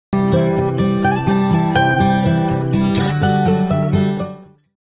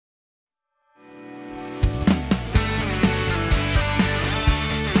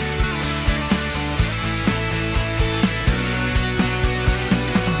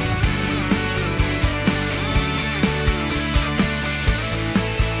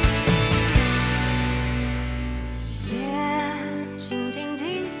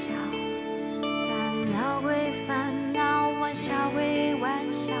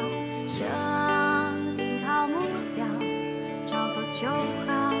就好。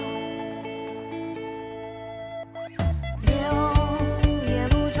留也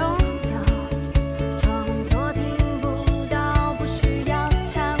不重要，装作听不到，不需要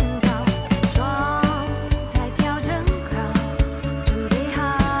强调，状态调整好，准备好，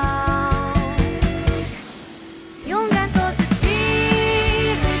勇敢做自己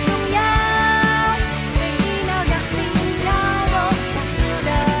最重要。每一秒让心跳都加速的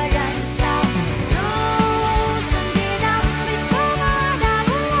燃烧，就算跌倒，微笑吧，大不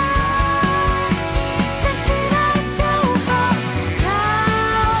了站起来就好，要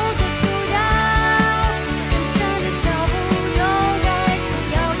做主角，人生的脚步就该是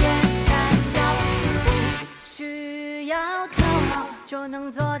耀眼闪耀，不需要讨好就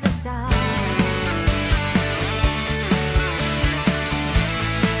能做得到。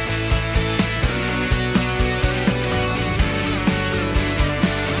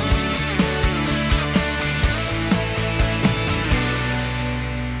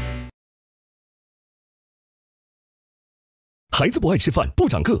孩子不爱吃饭不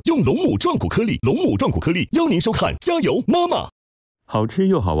长个，用龙母壮骨颗粒，龙母壮骨颗粒邀您收看《加油妈妈》。好吃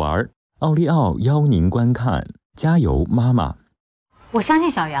又好玩，奥利奥邀您观看《加油妈妈》。我相信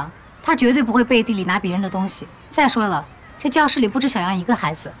小杨，他绝对不会背地里拿别人的东西。再说了，这教室里不止小杨一个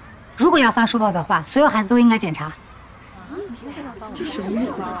孩子，如果要翻书包的话，所有孩子都应该检查。这什么意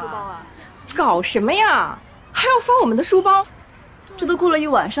思啊？搞什么呀？还要翻我们的书包？这都过了一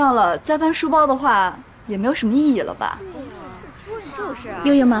晚上了，再翻书包的话，也没有什么意义了吧？就是啊。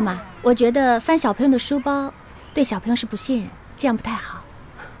悠悠妈妈，我觉得翻小朋友的书包，对小朋友是不信任，这样不太好。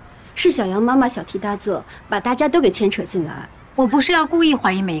是小杨妈妈小题大做，把大家都给牵扯进来。我不是要故意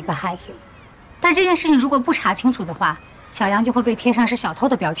怀疑每一个孩子，但这件事情如果不查清楚的话，小杨就会被贴上是小偷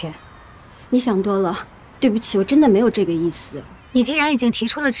的标签。你想多了，对不起，我真的没有这个意思。你既然已经提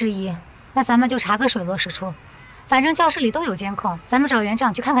出了质疑，那咱们就查个水落石出。反正教室里都有监控，咱们找园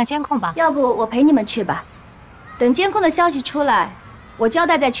长去看看监控吧。要不我陪你们去吧，等监控的消息出来，我交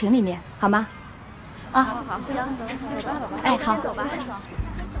代在群里面，好吗？啊，好，行，哎，好，走吧。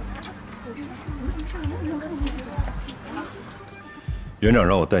园长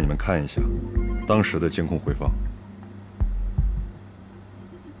让我带你们看一下当时的监控回放。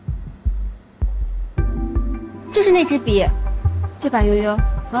就是那支笔，对吧，悠悠？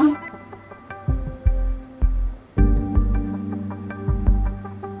啊。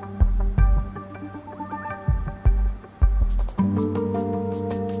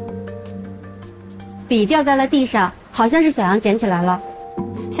笔掉在了地上，好像是小杨捡起来了。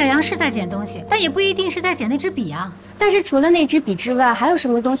小杨是在捡东西，但也不一定是在捡那支笔啊。但是除了那支笔之外，还有什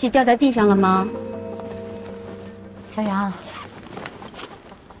么东西掉在地上了吗？小杨，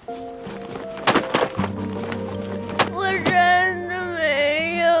我真的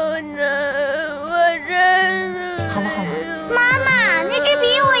没有呢，我真的。好了好了，妈妈，那支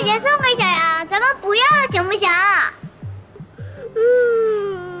笔我已经送给小杨，咱们不要了，行不行？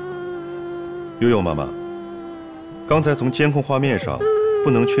悠悠妈妈，刚才从监控画面上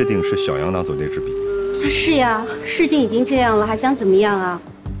不能确定是小杨拿走那支笔。是呀，事情已经这样了，还想怎么样啊？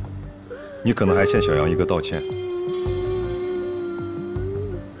你可能还欠小杨一个道歉。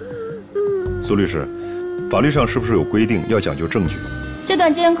苏律师，法律上是不是有规定要讲究证据？这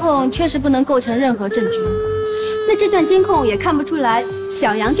段监控确实不能构成任何证据。那这段监控也看不出来，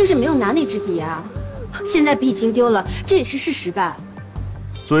小杨就是没有拿那支笔啊。现在笔已经丢了，这也是事实吧？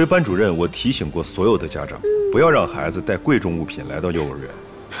作为班主任，我提醒过所有的家长，不要让孩子带贵重物品来到幼儿园。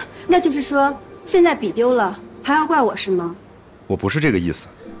那就是说，现在笔丢了，还要怪我是吗？我不是这个意思。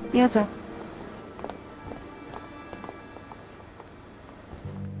你要走。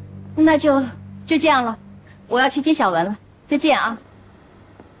那就这样了，我要去接小文了，再见啊。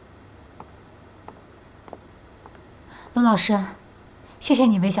陆老师，谢谢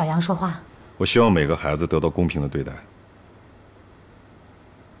你为小杨说话。我希望每个孩子得到公平的对待。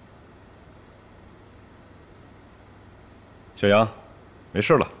小杨，没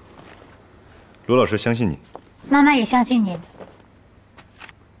事了。罗老师相信你，妈妈也相信你。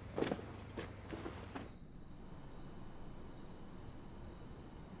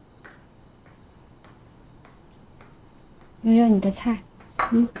悠悠，你的菜。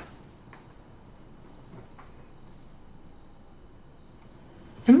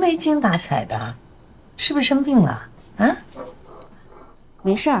这没精打采的，是不是生病了？啊？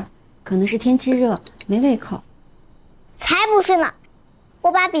没事儿，可能是天气热，没胃口。才不是呢！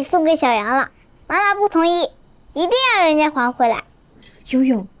我把笔送给小杨了，妈妈不同意，一定要人家还回来。悠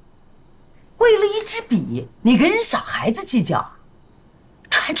悠，为了一支笔，你跟人小孩子计较，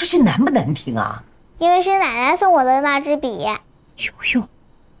传出去难不难听啊？因为是奶奶送我的那支笔。悠悠，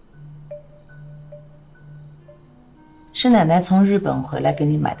是奶奶从日本回来给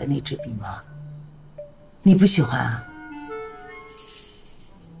你买的那支笔吗？你不喜欢啊？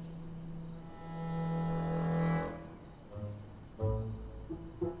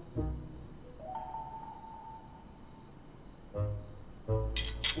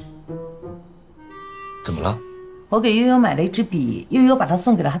怎么了？我给悠悠买了一支笔，悠悠把它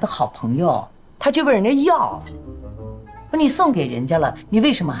送给了他的好朋友，他就问人家要。不，你送给人家了，你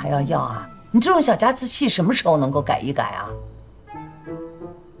为什么还要要啊？你这种小家子气什么时候能够改一改啊？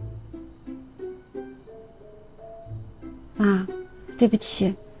妈，对不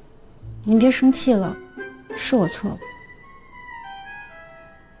起，您别生气了，是我错了。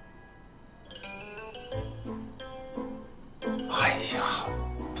哎呀，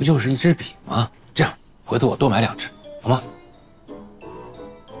不就是一支笔吗？这样，回头我多买2支，好吗？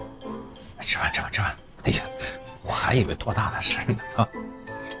吃饭，吃饭，吃饭！哎呀，我还以为多大的事呢啊！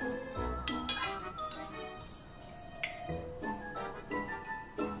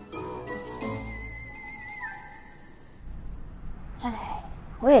哎，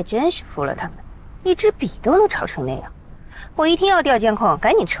我也真是服了他们，一支笔都能吵成那样。我一听要调监控，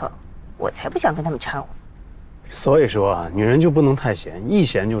赶紧撤，我才不想跟他们掺和。所以说啊，女人就不能太闲，一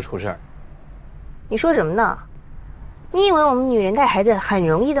闲就出事儿。你说什么呢？你以为我们女人带孩子很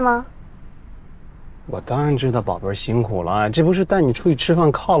容易的吗？我当然知道宝贝儿辛苦了，这不是带你出去吃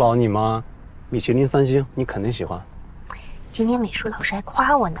饭犒劳你吗？米其林3星，你肯定喜欢。今天美术老师还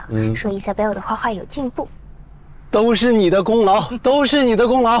夸我呢，说伊莎贝尔的画画有进步。都是你的功劳，都是你的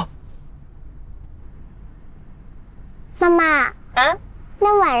功劳。妈妈，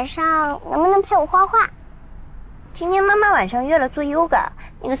那晚上能不能陪我画画？今天妈妈晚上约了做 yoga，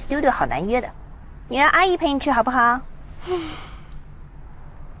 那个 studio 好难约的，你让阿姨陪你去好不好？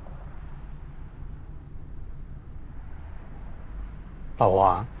老婆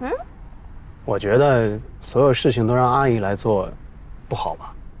啊，我觉得所有事情都让阿姨来做，不好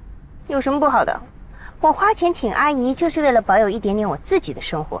吧？有什么不好的？我花钱请阿姨就是为了保有一点点我自己的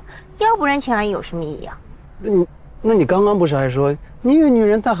生活，要不然请阿姨有什么意义啊？那你刚刚不是还说你以为女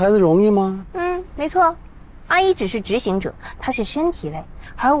人带孩子容易吗？没错，阿姨只是执行者，她是身体类，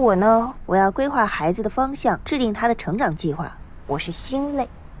而我呢，我要规划孩子的方向，制定他的成长计划，我是心累。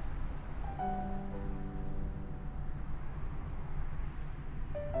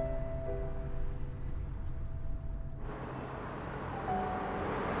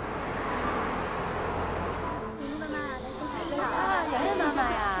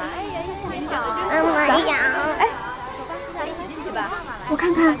我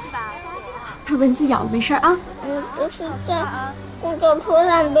看看，他蚊子咬了，没事啊。这是在公交车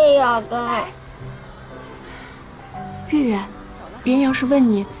上被咬的。月月，别人要是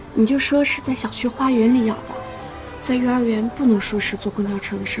问你，你就说是在小区花园里咬的。在幼儿园不能说是坐公交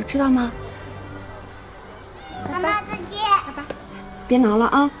车的事，知道吗？妈妈再见。拜拜。别挠了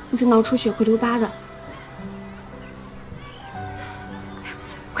啊，你这挠出血会留疤的。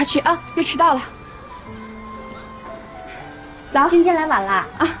快去啊，别迟到了。早，今天来晚啦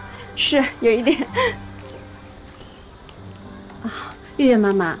啊，是有一点。啊，月月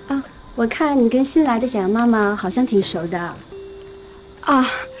妈妈啊，我看你跟新来的小杨妈妈好像挺熟的。啊，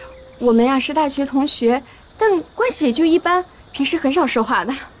我们呀是大学同学，但关系也就一般，平时很少说话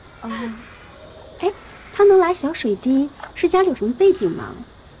的。哦，哎，她能来小水滴，是家里有什么背景吗？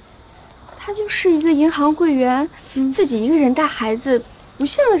她就是一个银行柜员，自己一个人带孩子，不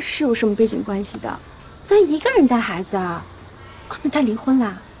像是有什么背景关系的。那一个人带孩子啊？哦，那她离婚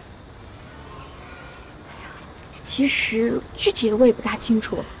啦？其实具体的我也不大清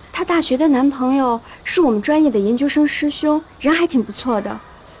楚。她大学的男朋友是我们专业的研究生师兄，人还挺不错的。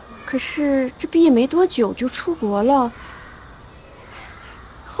可是这毕业没多久就出国了，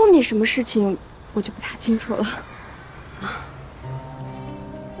后面什么事情我就不大清楚了。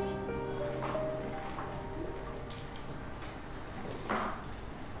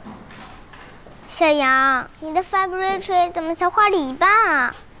小杨，你的 February tree 怎么才画了一半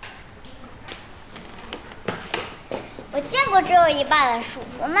啊？我见过只有一半的树，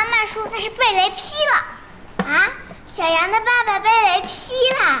我妈妈说那是被雷劈了。啊，小杨的爸爸被雷劈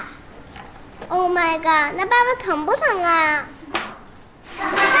了。Oh my god， 那爸爸疼不疼啊？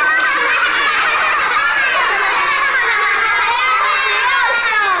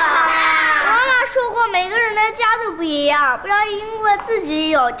说过每个人的家都不一样，不要因为自己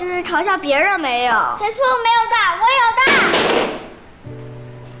有就是嘲笑别人没有。谁说我没有的？我有的。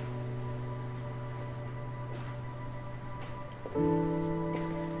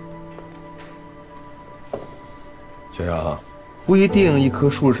小杨，不一定一棵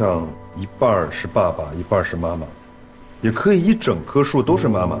树上一半是爸爸，一半是妈妈，也可以一整棵树都是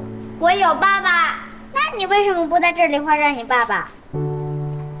妈妈。我有爸爸，那那你为什么不在这里画上你爸爸？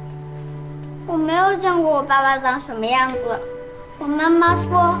我没有见过我爸爸长什么样子。我妈妈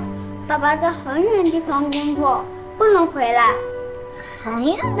说，爸爸在很远的地方工作，不能回来。很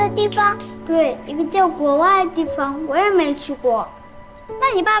远的地方？对，一个叫国外的地方，我也没去过。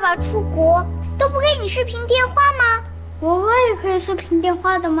那你爸爸出国都不给你视频电话吗？国外也可以视频电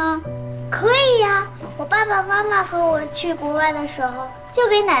话的吗？可以呀，我爸爸妈妈和我去国外的时候就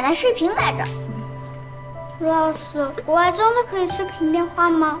给奶奶视频来着。卢老师，国外真的可以视频电话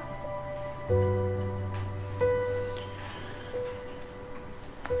吗？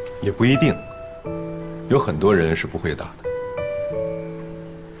也不一定，有很多人是不会打的。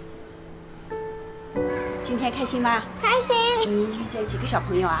今天开心吗？开心。你遇见几个小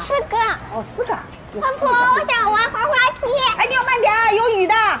朋友啊？4个。哦，4个。外婆，我想玩滑滑梯。哎，你要慢点啊，有雨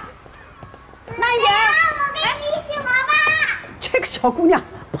的。慢一点。我跟你一起玩吧。这个小姑娘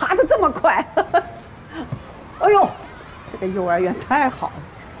爬得这么快，哎呦，这个幼儿园太好了。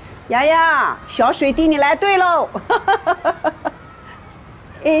洋洋，小水滴你来对喽。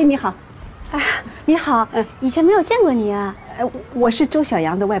哎，你好。啊，你好。以前没有见过你啊。我是周小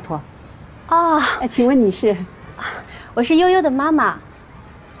阳的外婆。哦。请问你是？我是悠悠的妈妈。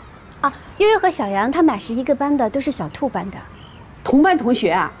啊，悠悠和小阳他们俩是一个班的，都是小兔班的。同班同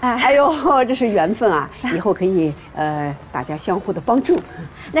学啊！哎呦，这是缘分啊！以后可以大家相互的帮助。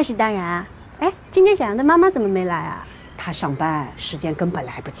那是当然啊！哎，今天小阳的妈妈怎么没来啊？她上班时间根本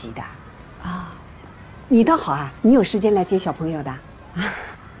来不及的。啊，你倒好啊，你有时间来接小朋友的。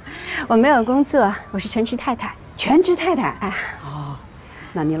我没有工作，我是全职太太。全职太太？哎，哦，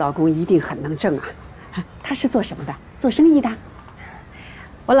那你老公一定很能挣啊！他是做什么的？做生意的？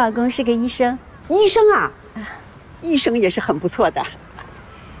我老公是个医生。医生啊？医生也是很不错的。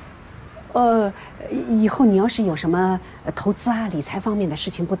以后你要是有什么投资啊、理财方面的事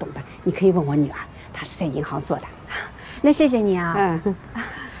情不懂的，你可以问我女儿，她是在银行做的。那谢谢你啊。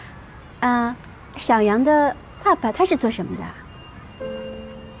小杨的爸爸他是做什么的？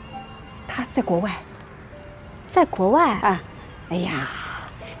他在国外。在国外啊？哎呀，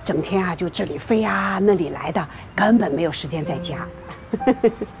整天啊就这里飞啊那里来的，根本没有时间在家。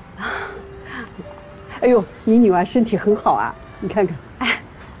哎呦，你女儿身体很好啊，你看看。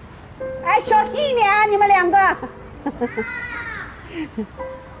哎，小心一点啊，你们2个。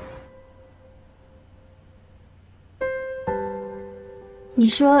你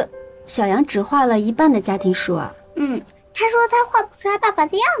说小杨只画了一半的家庭书啊？他说他画不出来爸爸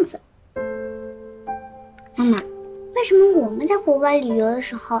的样子。妈妈，为什么我们在国外旅游的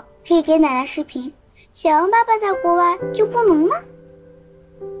时候可以给奶奶视频，小杨爸爸在国外就不能呢？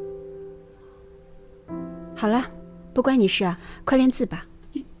好了，不关你事啊，快练字吧。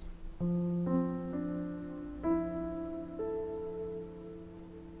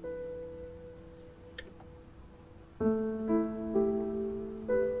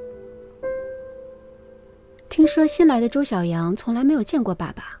听说新来的周小阳从来没有见过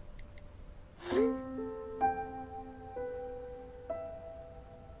爸爸。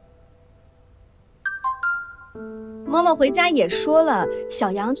妈妈回家也说了，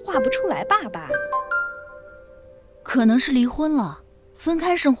小杨画不出来爸爸。可能是离婚了，分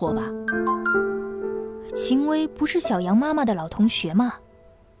开生活吧。秦薇不是小杨妈妈的老同学吗？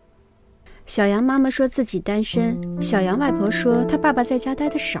小杨妈妈说自己单身，小杨外婆说他爸爸在家待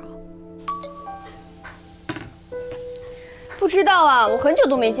得少。不知道啊，我很久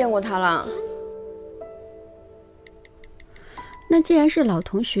都没见过他了。那既然是老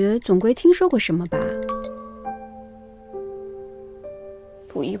同学，总归听说过什么吧？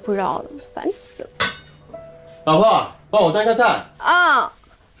不依不饶的，烦死了。老婆，帮我端下菜。啊！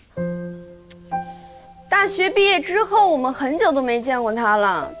大学毕业之后，我们很久都没见过他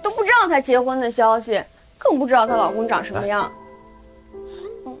了，都不知道他结婚的消息，更不知道她老公长什么样。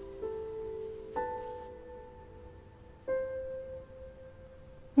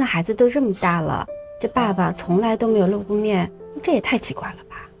那孩子都这么大了，这爸爸从来都没有露过面，这也太奇怪了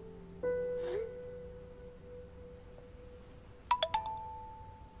吧？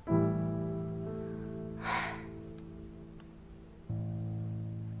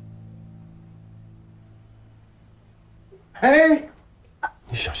哎，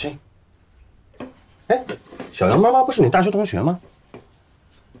你小心！哎，小杨妈妈不是你大学同学吗？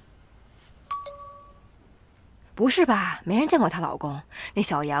不是吧？没人见过她老公，那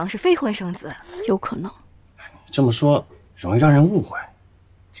小杨是非婚生子，有可能。这么说容易让人误会。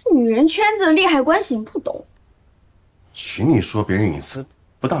这女人圈子的利害关系你不懂。群里说别人隐私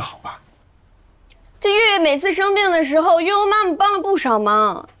不大好吧？这月月每次生病的时候，悠悠妈妈帮了不少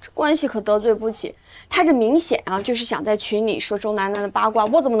忙，这关系可得罪不起。她这明显啊，就是想在群里说周楠楠的八卦，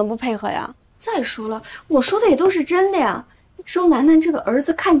我怎么能不配合呀？再说了，我说的也都是真的呀。周楠楠这个儿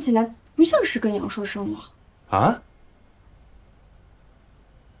子看起来不像是跟杨硕生的。啊？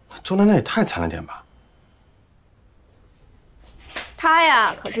周楠楠也太惨了点吧？他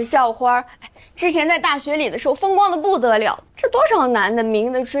呀可是校花，之前在大学里的时候风光的不得了，这多少男的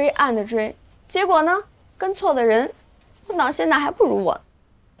明的追暗的追，结果呢跟错的人，混到现在还不如我。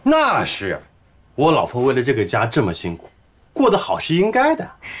那是，我老婆为了这个家这么辛苦，过得好是应该的。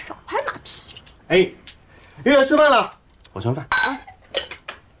少拍马屁！哎，月月吃饭了，我盛饭。啊。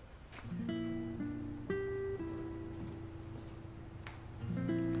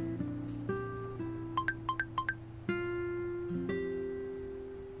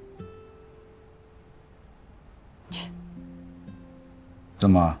怎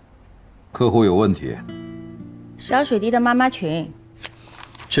么，客户有问题？小水滴的妈妈群，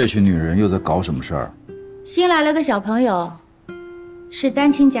这群女人又在搞什么事儿？新来了个小朋友，是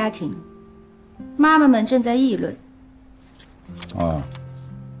单亲家庭，妈妈们正在议论。啊，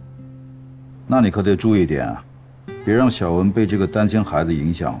那你可得注意点啊，别让小文被这个单亲孩子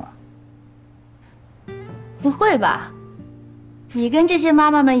影响了。不会吧？你跟这些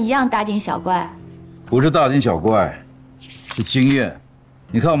妈妈们一样大惊小怪？不是大惊小怪，是经验。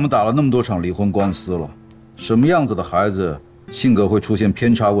你看，我们打了那么多场离婚官司了，什么样子的孩子性格会出现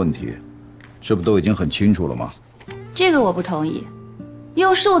偏差问题，这不都已经很清楚了吗？这个我不同意。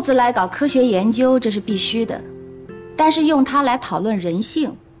用数字来搞科学研究，这是必须的，但是用它来讨论人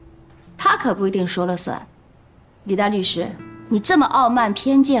性，它可不一定说了算。李大律师，你这么傲慢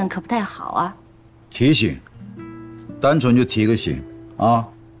偏见可不太好啊。提醒，单纯就提个醒啊。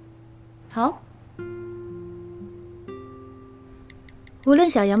好。无论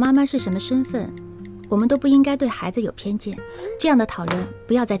小杨妈妈是什么身份，我们都不应该对孩子有偏见。这样的讨论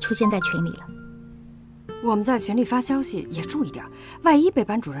不要再出现在群里了。我们在群里发消息也注意点，万一被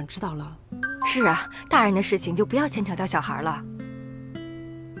班主任知道了。是啊，大人的事情就不要牵扯到小孩了。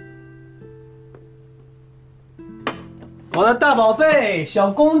我的大宝贝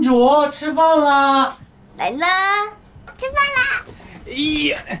小公主吃饭啦！来啦，吃饭啦！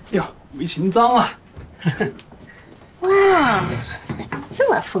哎呀，围裙脏啊！哇，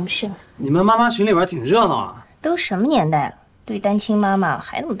这么丰盛！你们妈妈群里边挺热闹啊。都什么年代了，对单亲妈妈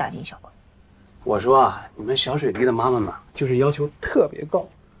还那么大惊小怪。我说啊，你们小水滴的妈妈们就是要求特别高。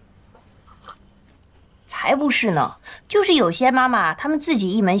才不是呢，就是有些妈妈她们自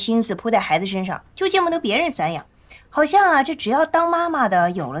己一门心思扑在孩子身上，就见不得别人散养，好像啊，这只要当妈妈的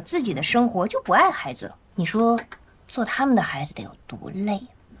有了自己的生活就不爱孩子了。你说，做他们的孩子得有多累啊？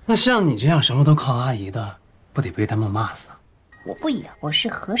那像你这样什么都靠阿姨的，不得被他们骂死？我不一样，我是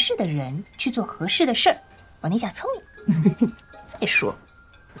合适的人去做合适的事儿，我那家聪明。再说，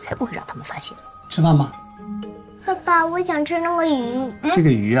我才不会让他们发现。吃饭吧。爸爸，我想吃那个鱼。这个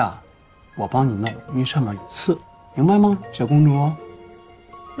鱼啊，我帮你弄，因为上面有刺，明白吗，小公主？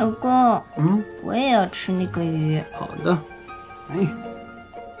老公，我也要吃那个鱼。好的。哎，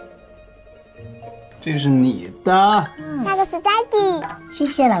这是你的。下个是 Daddy。谢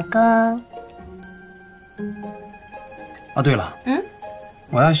谢老公。啊，对了，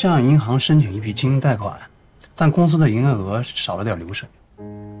我要向银行申请一笔经营贷款，但公司的营业额少了点流水。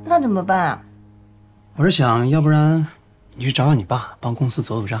那怎么办啊？我是想要不然你去找找你爸，帮公司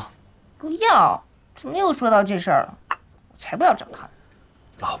走走账。不要，怎么又说到这事儿了？我才不要找他。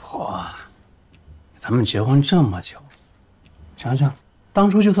老婆，咱们结婚这么久，想想当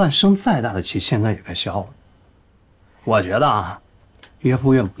初就算生再大的气，现在也该消了。我觉得啊，岳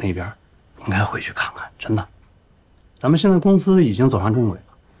父岳母那边应该回去看看，真的。咱们现在公司已经走上正轨了，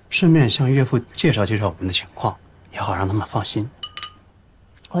顺便向岳父介绍介绍我们的情况，也好让他们放心。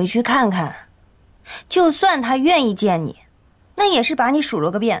回去看看，就算他愿意见你，那也是把你数了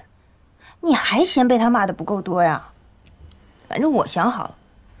个遍，你还嫌被他骂的不够多呀？反正我想好了，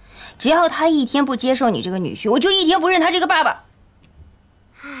只要他一天不接受你这个女婿，我就一天不认他这个爸爸。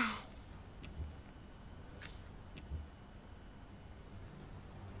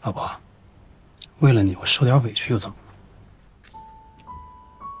老婆，为了你我受点委屈又怎么了？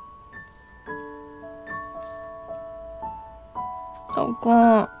老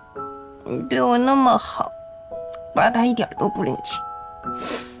公，你对我那么好，把他一点都不领情。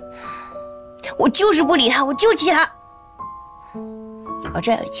我就是不理他，我就气他。我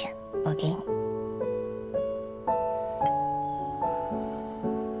这儿有钱，我给你。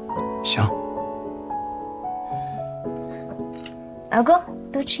行。老公，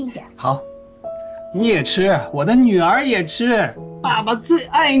多吃一点。好，你也吃，我的女儿也吃。爸爸最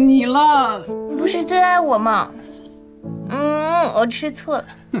爱你了。你不是最爱我吗？我吃错了。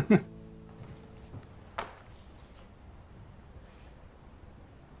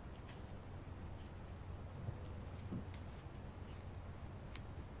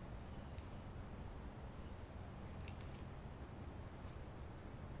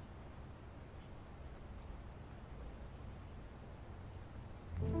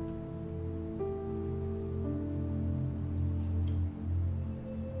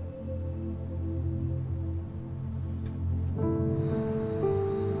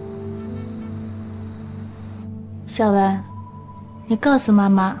小文，你告诉妈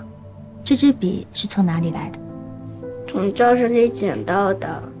妈，这支笔是从哪里来的？从教室里捡到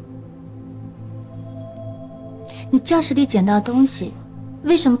的。你教室里捡到东西，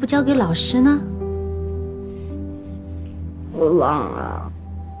为什么不交给老师呢？我忘了。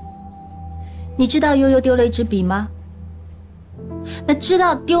你知道悠悠丢了一支笔吗？那知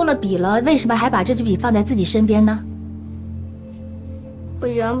道丢了笔了，为什么还把这支笔放在自己身边呢？我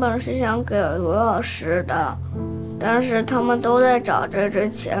原本是想给罗老师的，但是他们都在找这支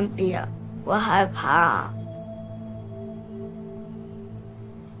铅笔，我害怕。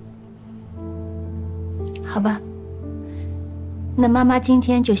好吧，那妈妈今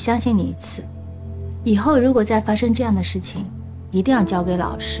天就相信你一次，以后如果再发生这样的事情，一定要交给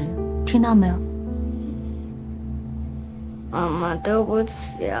老师，听到没有？妈妈，对不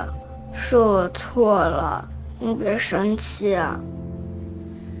起，是我错了，你别生气啊。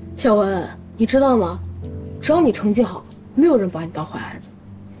小文，你知道吗？只要你成绩好，没有人把你当坏孩子，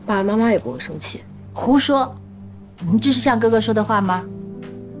爸爸妈妈也不会生气。胡说！你这是像哥哥说的话吗？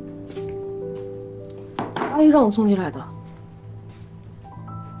阿姨让我送你来的。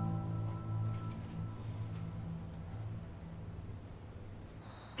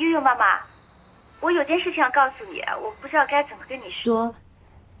悠悠妈妈，我有件事情要告诉你，我不知道该怎么跟你说。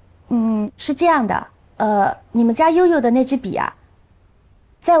是这样的，你们家悠悠的那支笔啊，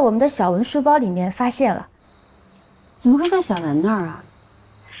在我们的小文书包里面发现了。怎么会在小文那儿啊？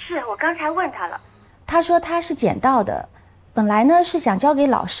是我刚才问他了，他说他是捡到的，本来呢是想交给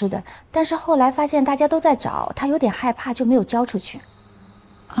老师的，但是后来发现大家都在找，他有点害怕，就没有交出去。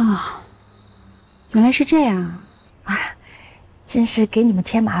啊，原来是这样啊！真是给你们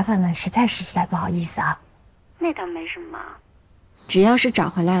添麻烦了，实在不好意思啊。那倒没什么，只要是找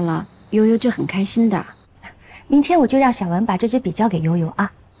回来了，悠悠就很开心的。明天我就让小文把这支笔交给悠悠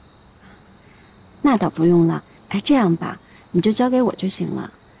啊。那倒不用了，哎，这样吧，你就交给我就行了。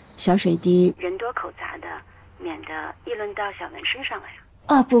小水滴人多口杂的，免得议论到小文身上来呀。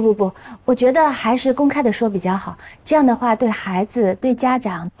哦，不，我觉得还是公开的说比较好，这样的话对孩子、对家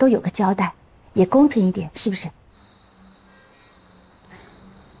长都有个交代，也公平一点，是不是？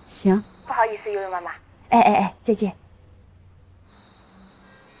行，不好意思，悠悠妈妈。哎，再见。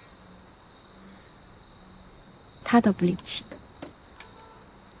他倒不领情。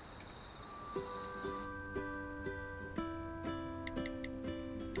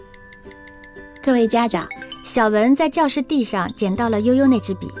各位家长，小文在教室地上捡到了悠悠那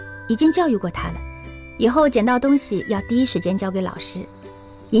支笔，已经教育过他了，以后捡到东西要第一时间交给老师，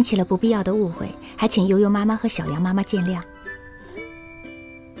引起了不必要的误会，还请悠悠妈妈和小杨妈妈见谅。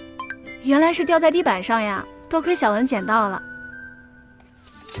原来是掉在地板上呀，多亏小文捡到了。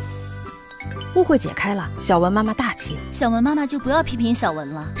误会解开了，小文妈妈大气。小文妈妈就不要批评小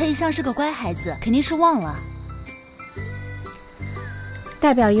文了，她一向是个乖孩子，肯定是忘了。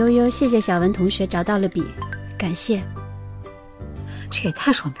代表悠悠谢谢小文同学找到了笔，感谢。这也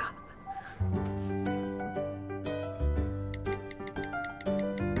太双标了。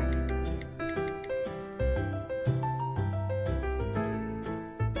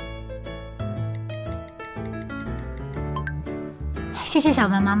谢谢小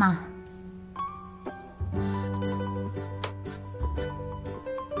文妈妈。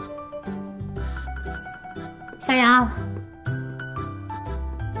小杨，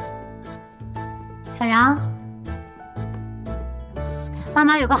小杨，妈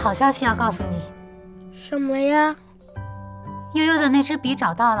妈有个好消息要告诉你。什么呀？悠悠的那支笔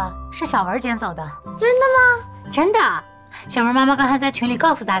找到了，是小文捡走的。真的吗？真的。小文妈妈刚才在群里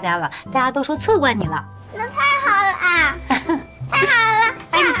告诉大家了，大家都说错怪你了。那太好了啊！太好了！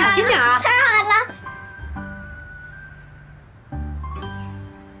哎，你小心点啊！太好了！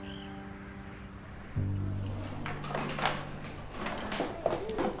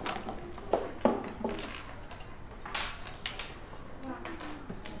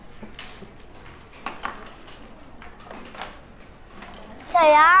小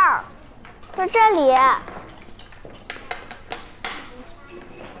杨，在这里。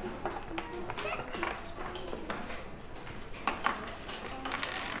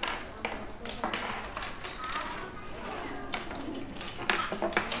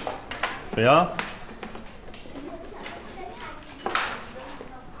小杨，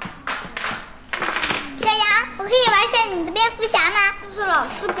小杨，我可以玩一下你的蝙蝠侠吗？这是老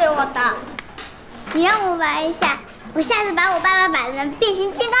师给我的。你让我玩一下，我下次把我爸爸买的变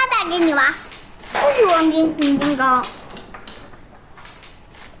形金刚带给你玩。不许玩变形金刚。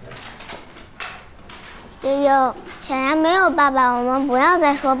悠悠，小杨没有爸爸，我们不要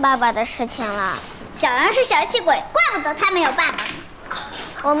再说爸爸的事情了。小杨是小气鬼，怪不得他没有爸爸。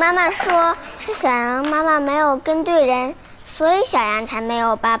我妈妈说，是小羊妈妈没有跟对人，所以小羊才没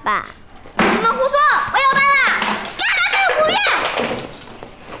有爸爸。你们胡说！我有爸爸，给我拿这个古月。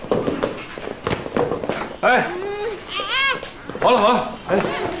哎，好了，哎，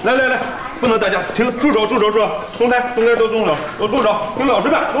来，不能打架，停，住手，松开，都松手，听老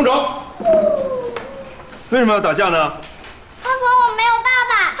师的，松手。为什么要打架呢？他说我没有爸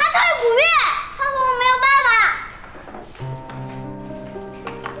爸，他对古月，他说我没有爸爸。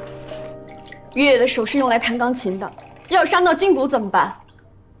月月的手是用来弹钢琴的，要伤到筋骨怎么办？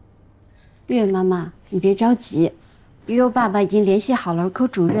月月妈妈，你别着急，悠悠爸爸已经联系好了儿科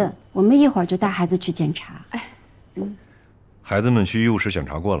主任，我们一会儿就带孩子去检查。孩子们去医务室检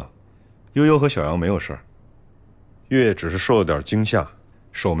查过了，悠悠和小杨没有事儿，月月只是受了点惊吓，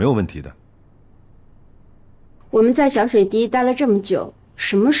手没有问题的。我们在小水滴待了这么久，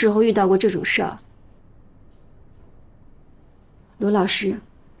什么时候遇到过这种事儿？罗老师，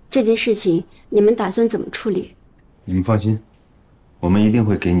这件事情你们打算怎么处理？你们放心，我们一定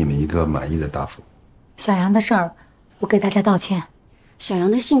会给你们一个满意的答复。小杨的事儿，我给大家道歉。小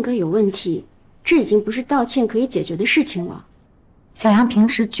杨的性格有问题，这已经不是道歉可以解决的事情了。小杨平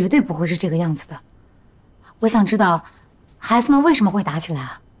时绝对不会是这个样子的。我想知道，孩子们为什么会打起来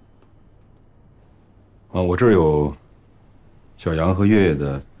啊？我这儿有小杨和月月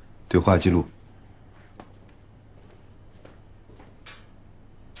的对话记录。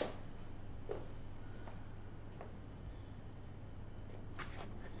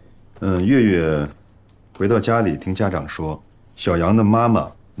月月回到家里听家长说，小杨的妈妈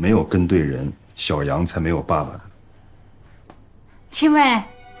没有跟对人，小杨才没有爸爸的。青薇，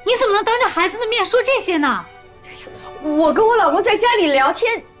你怎么能当着孩子的面说这些呢？我跟我老公在家里聊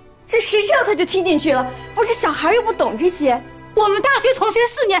天，这谁知道他就听进去了？不是小孩又不懂这些。我们大学同学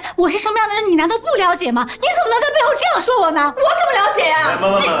4年，我是什么样的人，你难道不了解吗？你怎么能在背后这样说我呢？我怎么了解呀？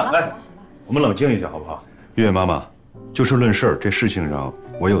妈，来，我们冷静一下好不好？月月妈妈，就事论事，这事情上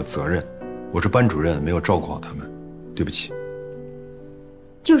我有责任，我是班主任，没有照顾好他们，对不起。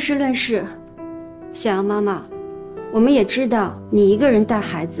就事论事，小杨妈妈，我们也知道你一个人带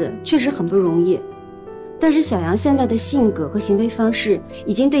孩子确实很不容易，但是小杨现在的性格和行为方式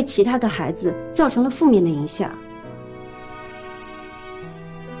已经对其他的孩子造成了负面的影响。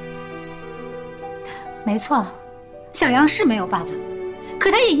没错，小杨是没有爸爸，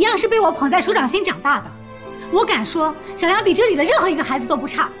可他也一样是被我捧在手掌心长大的。我敢说，小杨比这里的任何一个孩子都不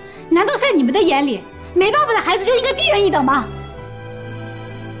差。难道在你们的眼里，没爸爸的孩子就应该低人一等吗？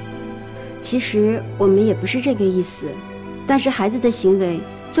其实我们也不是这个意思，但是孩子的行为，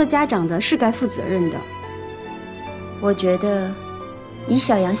做家长的是该负责任的。我觉得，以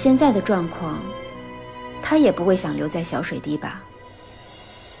小杨现在的状况，他也不会想留在小水滴吧。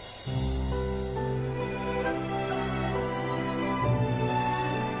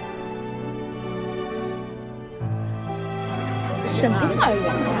什么幼儿园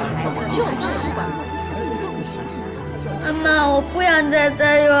就是。妈妈，我不想再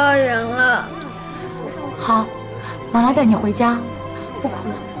在幼儿园了。好，妈妈带你回家，不哭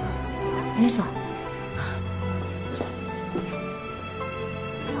了，你走。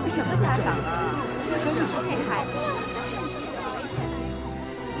什么家长啊？这孩子。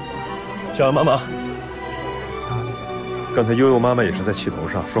小杨妈妈，刚才悠悠妈妈也是在气头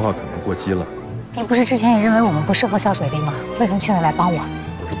上，说话可能过激了。你不是之前也认为我们不适合小水滴吗？为什么现在来帮我？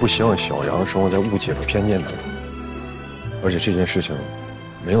我是不希望小杨生活在误解和偏见当中，而且这件事情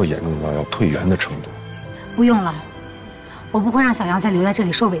没有严重到要退园的程度。不用了，我不会让小杨再留在这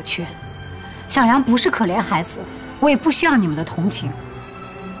里受委屈。小杨不是可怜孩子，我也不需要你们的同情。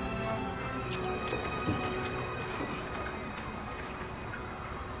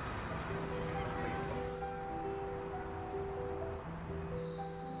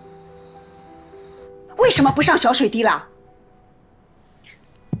为什么不上小水滴了？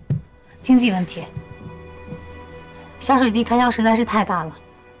经济问题。小水滴开销实在是太大了，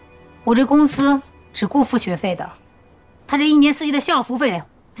我这公司只顾付学费的，他这1年4季的校服费，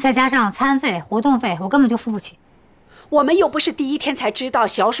再加上餐费、活动费，我根本就付不起。我们又不是第一天才知道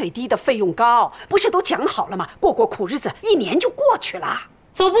小水滴的费用高，不是都讲好了吗？过过苦日子，1年就过去了。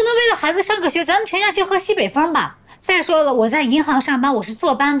总不能为了孩子上个学，咱们全家去喝西北风吧？再说了，我在银行上班，我是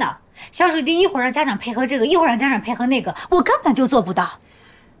坐班的。小水滴一会儿让家长配合这个，一会儿让家长配合那个，我根本就做不到。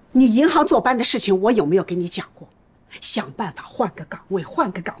你银行坐班的事情，我有没有跟你讲过？想办法换个岗位，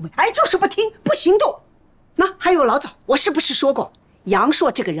换个岗位，哎，就是不听，不行动。那还有老早，我是不是说过，杨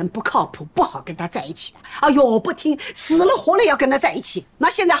硕这个人不靠谱，不好跟他在一起的。哎呦，不听，死了活了要跟他在一起。那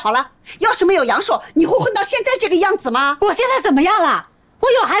现在好了，要是没有杨硕，你会混到现在这个样子吗？我现在怎么样了？我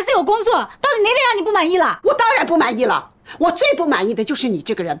有孩子有工作，到底哪点让你不满意了？我当然不满意了。我最不满意的就是你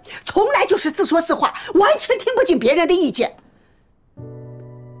这个人，从来就是自说自话，完全听不进别人的意见。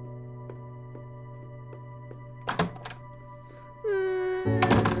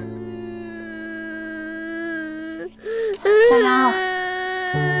小杨，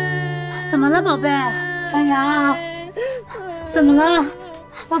怎么了，宝贝？小杨，怎么了？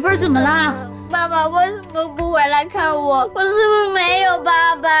宝贝儿，怎么了？爸爸为什么不回来看我？我是不是没有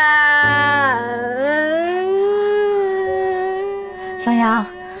爸爸？小杨，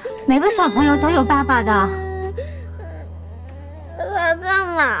每个小朋友都有爸爸的。他在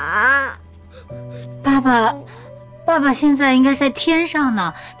哪？爸爸现在应该在天上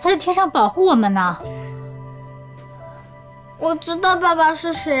呢，他在天上保护我们呢。我知道爸爸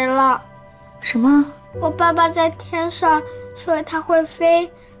是谁了。什么？我爸爸在天上，所以他会飞，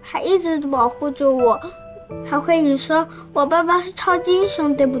还一直保护着我，还会隐身。我爸爸是超级英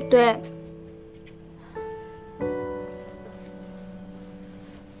雄，对不对？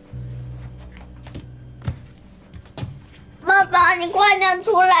爸爸，你快点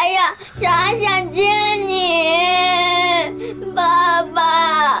出来呀！小孩想见你。爸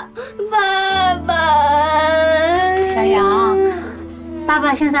爸，爸爸。小杨，爸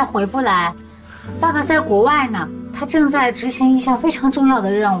爸现在回不来，爸爸在国外呢，他正在执行一项非常重要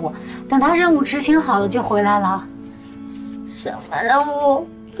的任务，等他任务执行好了就回来了。什么任务？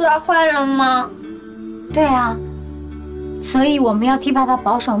抓坏人吗？对啊，所以我们要替爸爸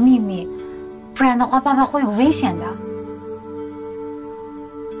保守秘密，不然的话爸爸会有危险的。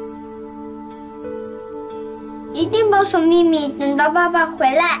一定保守秘密，等到爸爸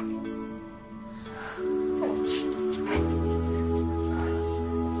回来。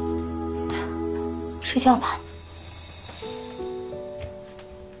睡觉吧，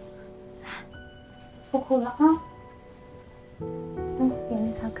不哭了啊。眼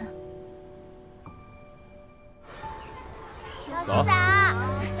泪擦干。老师早，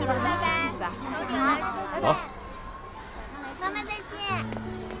进来，拜拜。进去吧。走。妈妈再见。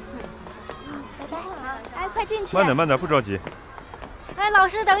拜拜。哎，快进去。慢点，慢点，不着急。哎，老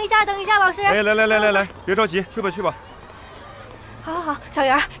师，等一下，等一下，老师。哎，来，别着急，去吧，去吧。好，小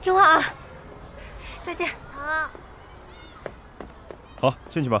圆，听话啊。再见。好。好，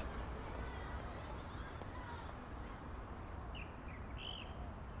进去吧。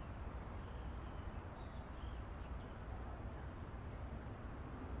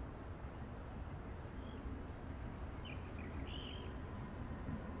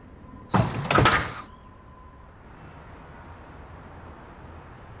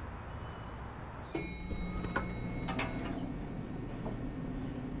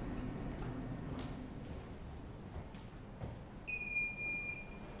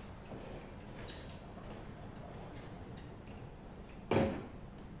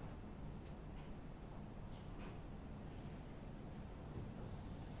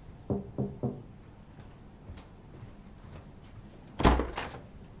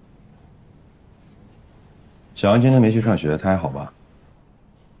小杨今天没去上学，他还好吧？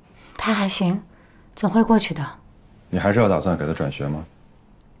他还行，总会过去的。你还是要打算给他转学吗？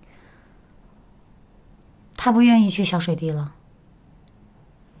他不愿意去小水地了。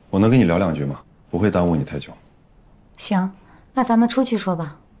我能跟你聊两句吗？不会耽误你太久。行，那咱们出去说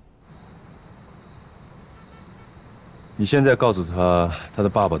吧。你现在告诉他，他的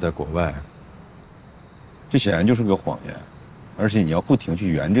爸爸在国外，这显然就是个谎言，而且你要不停去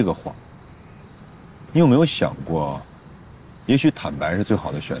圆这个谎。你有没有想过，也许坦白是最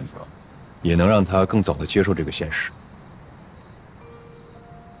好的选择，也能让他更早的接受这个现实。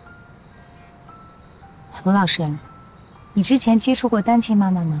罗老师，你之前接触过单亲妈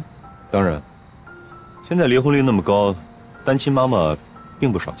妈吗？当然，现在离婚率那么高，单亲妈妈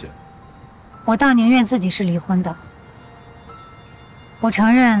并不少见。我倒宁愿自己是离婚的。我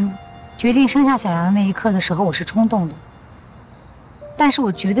承认，决定生下小杨的那一刻的时候，我是冲动的。但是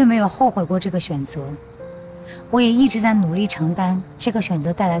我绝对没有后悔过这个选择，我也一直在努力承担这个选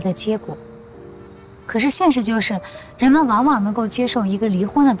择带来的结果。可是现实就是，人们往往能够接受一个离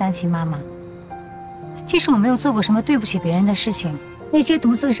婚的单亲妈妈，即使我没有做过什么对不起别人的事情，那些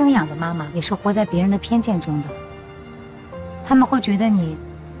独自生养的妈妈也是活在别人的偏见中的。他们会觉得你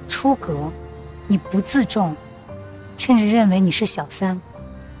出格，你不自重，甚至认为你是小三。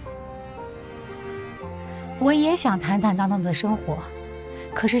我也想坦坦荡荡的生活，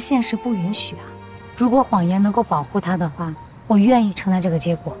可是现实不允许啊！如果谎言能够保护他的话，我愿意承担这个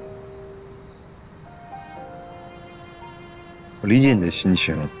结果。我理解你的心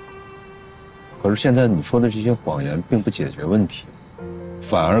情，可是现在你说的这些谎言并不解决问题，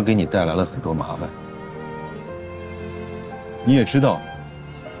反而给你带来了很多麻烦。你也知道，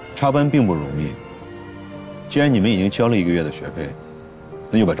插班并不容易，既然你们已经交了1个月的学费，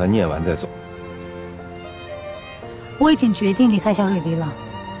那就把它念完再走。我已经决定离开小水滴了。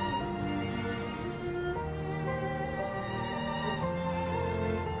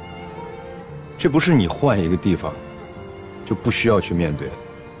这不是你换一个地方就不需要去面对的。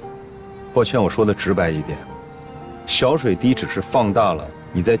抱歉，我说的直白一点，小水滴只是放大了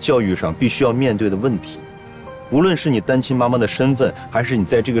你在教育上必须要面对的问题。无论是你单亲妈妈的身份，还是你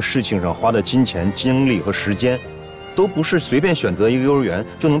在这个事情上花的金钱、精力和时间，都不是随便选择一个幼儿园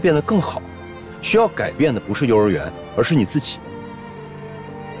就能变得更好。需要改变的不是幼儿园，而是你自己。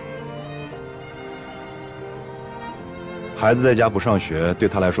孩子在家不上学，对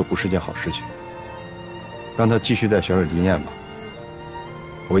他来说不是件好事情。让他继续在小水滴念吧，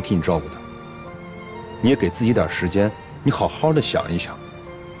我会替你照顾他。你也给自己点时间，你好好的想一想，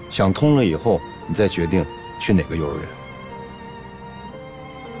想通了以后，你再决定去哪个幼儿园。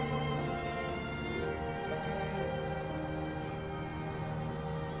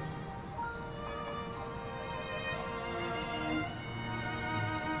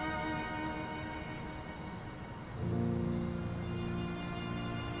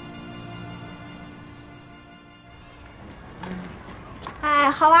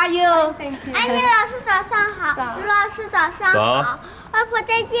How are you？ 安妮老师早上好，卢老师早上好，外婆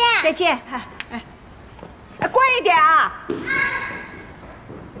再见。再见。哎，乖一点啊。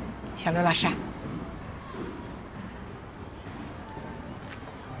小刘老师。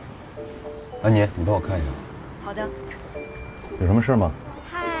安妮，你帮我看一下。好的。有什么事吗？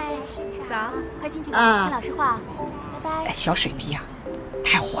嗨，早，快进去吧，听老师话。拜拜。哎，小水滴啊，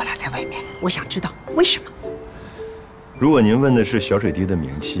太火了，在外面。我想知道为什么。如果您问的是小水滴的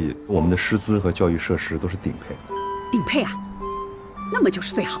名气，我们的师资和教育设施都是顶配的。顶配啊，那么就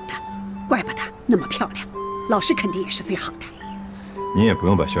是最好的，怪不得那么漂亮，老师肯定也是最好的。您也不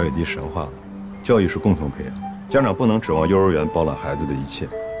用把小水滴神化了，教育是共同培养，家长不能指望幼儿园包揽孩子的一切。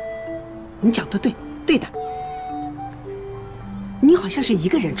你讲的对，对的。你好像是一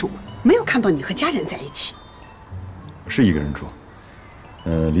个人住，没有看到你和家人在一起。是一个人住，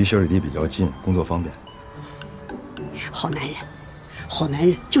离小水滴比较近，工作方便。好男人，好男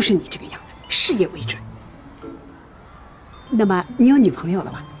人就是你这个样的，事业为准。那么你有女朋友了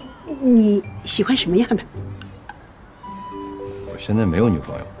吧？你喜欢什么样的？我现在没有女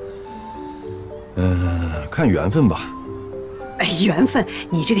朋友，看缘分吧。哎，缘分，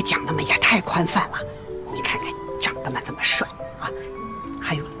你这个讲的嘛也太宽泛了。你看看长得嘛这么帅啊，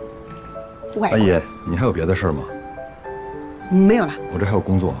还有外国。阿姨，你还有别的事吗？没有了，我这还有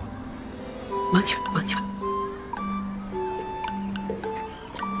工作。忙去吧，忙去吧。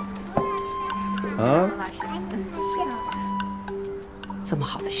啊，这么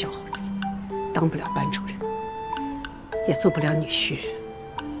好的小伙子，当不了班主任，也做不了女婿，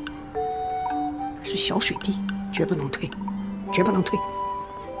是小水滴，绝不能退，绝不能退。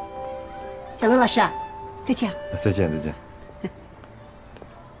小刘老师，再见。再见，再见。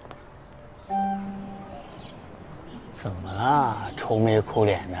怎么了？愁眉苦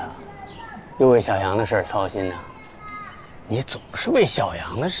脸的，又为小杨的事操心呢？你总是为小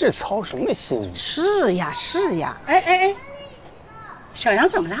杨的事操什么心？是呀，是呀。哎，小杨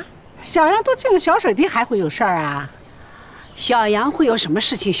怎么了？小杨都进了小水滴，还会有事儿啊？小杨会有什么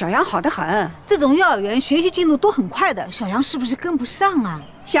事情？小杨好得很。这种幼儿园学习进度都很快的，小杨是不是跟不上啊？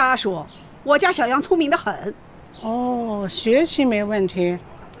瞎说，我家小杨聪明得很。哦，学习没问题，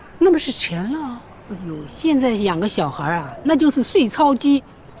那么是钱了。哎呦，现在养个小孩啊，那就是碎钞机，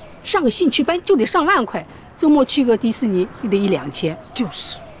上个兴趣班就得上万块。周末去个迪士尼又得1、2千，就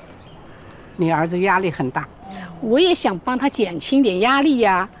是。你儿子压力很大，我也想帮他减轻点压力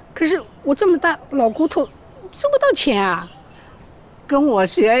呀。可是我这么大老骨头，挣不到钱啊。跟我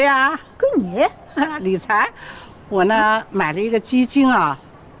学呀。跟你理财，我呢买了一个基金啊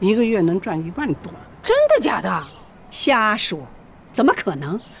，1个月能赚1万多。真的假的？瞎说，怎么可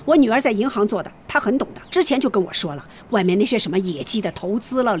能？我女儿在银行做的，她很懂的，之前就跟我说了，外面那些什么野鸡的投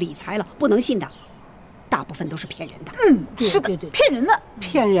资了、理财了，不能信的。大部分都是骗人的。是的，骗人的，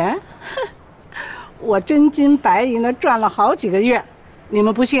骗人。我真金白银的赚了好几个月，你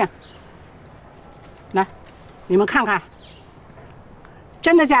们不信？来，你们看看，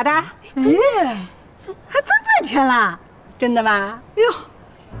真的假的？哎，还真赚钱了，真的吗？哟，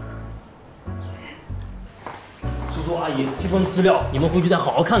叔叔阿姨，这份资料你们回去再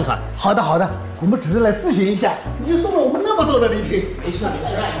好好看看。好的，好的，我们只是来咨询一下，你就送了我们那么多的礼品。没事没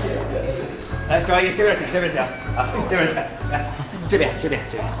事。来，周阿姨，这边请，这边请啊，这边请，来，这边。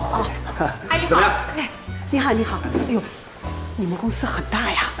阿姨好，怎么样？你好，你好。哎呦，你们公司很大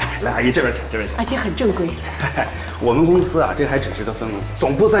呀。来，阿姨这边请，这边请。而且很正规。我们公司啊，这还只是个分公司，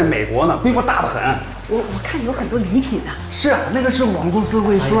总部在美国呢，规模大得很。我看有很多礼品呢。是啊，那个是我们公司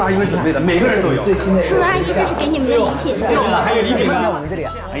为叔叔阿姨们准备的，每个人都有。叔叔阿姨，这是给你们的礼品。有了，还有礼品呢。我们这里。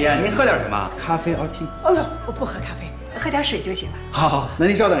哎呀，您喝点什么？咖啡、RT。我不喝咖啡，喝点水就行了。好好，那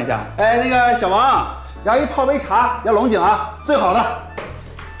您稍等一下。哎，那个小王，让阿姨泡杯茶，要龙井啊，最好的。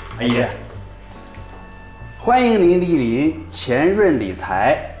阿姨，欢迎您莅临前润理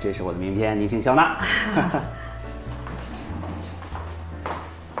财，这是我的名片，您请笑纳。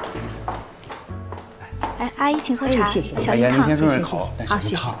哎，阿姨请喝茶，谢谢。小心烫。您先顺顺口，好，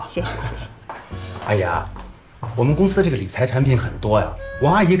谢谢，谢谢。哎呀，我们公司这个理财产品很多呀。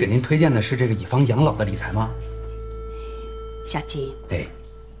王阿姨给您推荐的是这个以房养老的理财吗？小金，哎，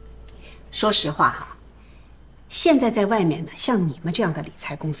说实话哈，现在在外面呢，像你们这样的理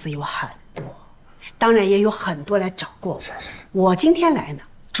财公司有很多，当然也有很多来找过我。是。我今天来呢，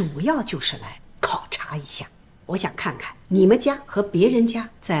主要就是来考察一下，我想看看你们家和别人家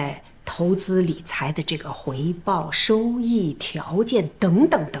在投资理财的这个回报、收益条件等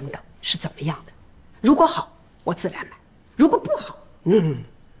等是怎么样的。如果好，我自然买；如果不好，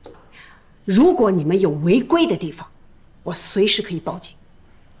如果你们有违规的地方，我随时可以报警。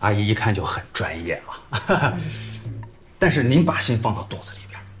阿姨一看就很专业啊，但是您把心放到肚子里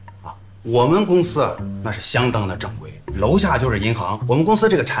边啊。我们公司那是相当的正规，楼下就是银行。我们公司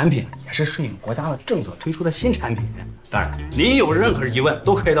这个产品也是顺应国家的政策推出的新产品。当然，您有任何疑问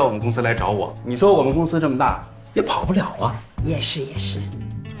都可以到我们公司来找我。你说我们公司这么大，也跑不了啊。也是。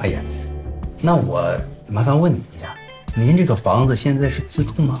阿姨，那我麻烦问你一下，您这个房子现在是自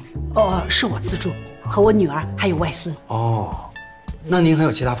住吗？是我自住，和我女儿还有外孙。那您还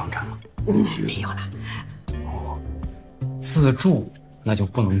有其他房产吗？没有了。自住那就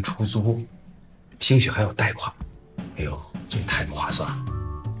不能出租，兴许还有贷款。哎呦，这太不划算了。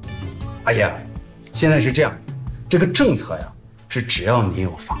阿姨，现在是这样，这个政策呀，是只要你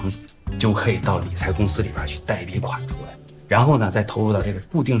有房子，就可以到理财公司里边去贷笔款出来，然后呢，再投入到这个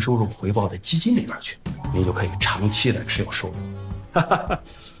固定收入回报的基金里边去，您就可以长期的持有收入。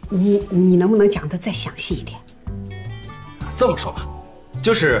你能不能讲得再详细一点？这么说吧，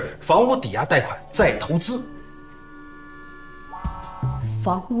就是房屋抵押贷款再投资。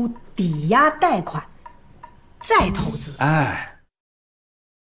房屋抵押贷款再投资。哎。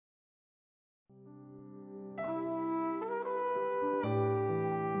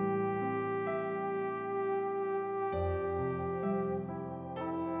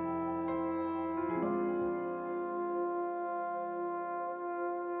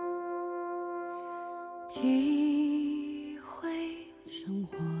体会生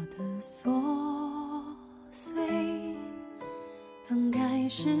活的琐碎，本该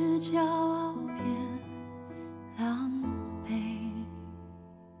是骄傲变狼狈，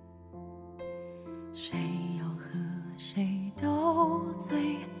谁要和谁斗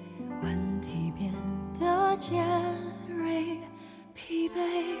嘴，问题变得尖锐，疲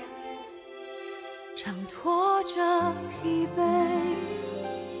惫常拖着疲惫。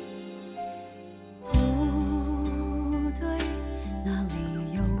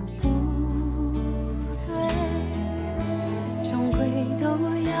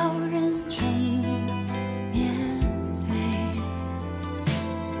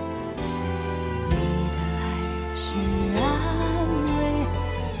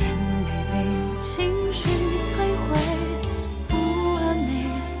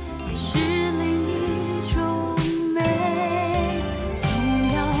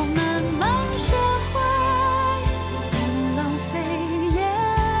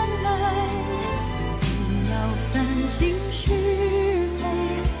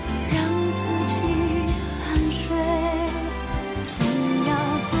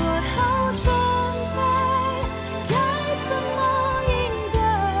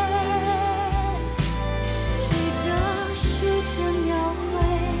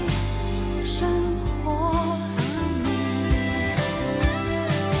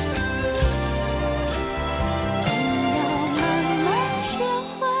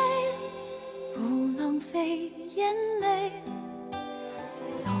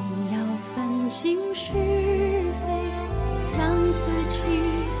情绪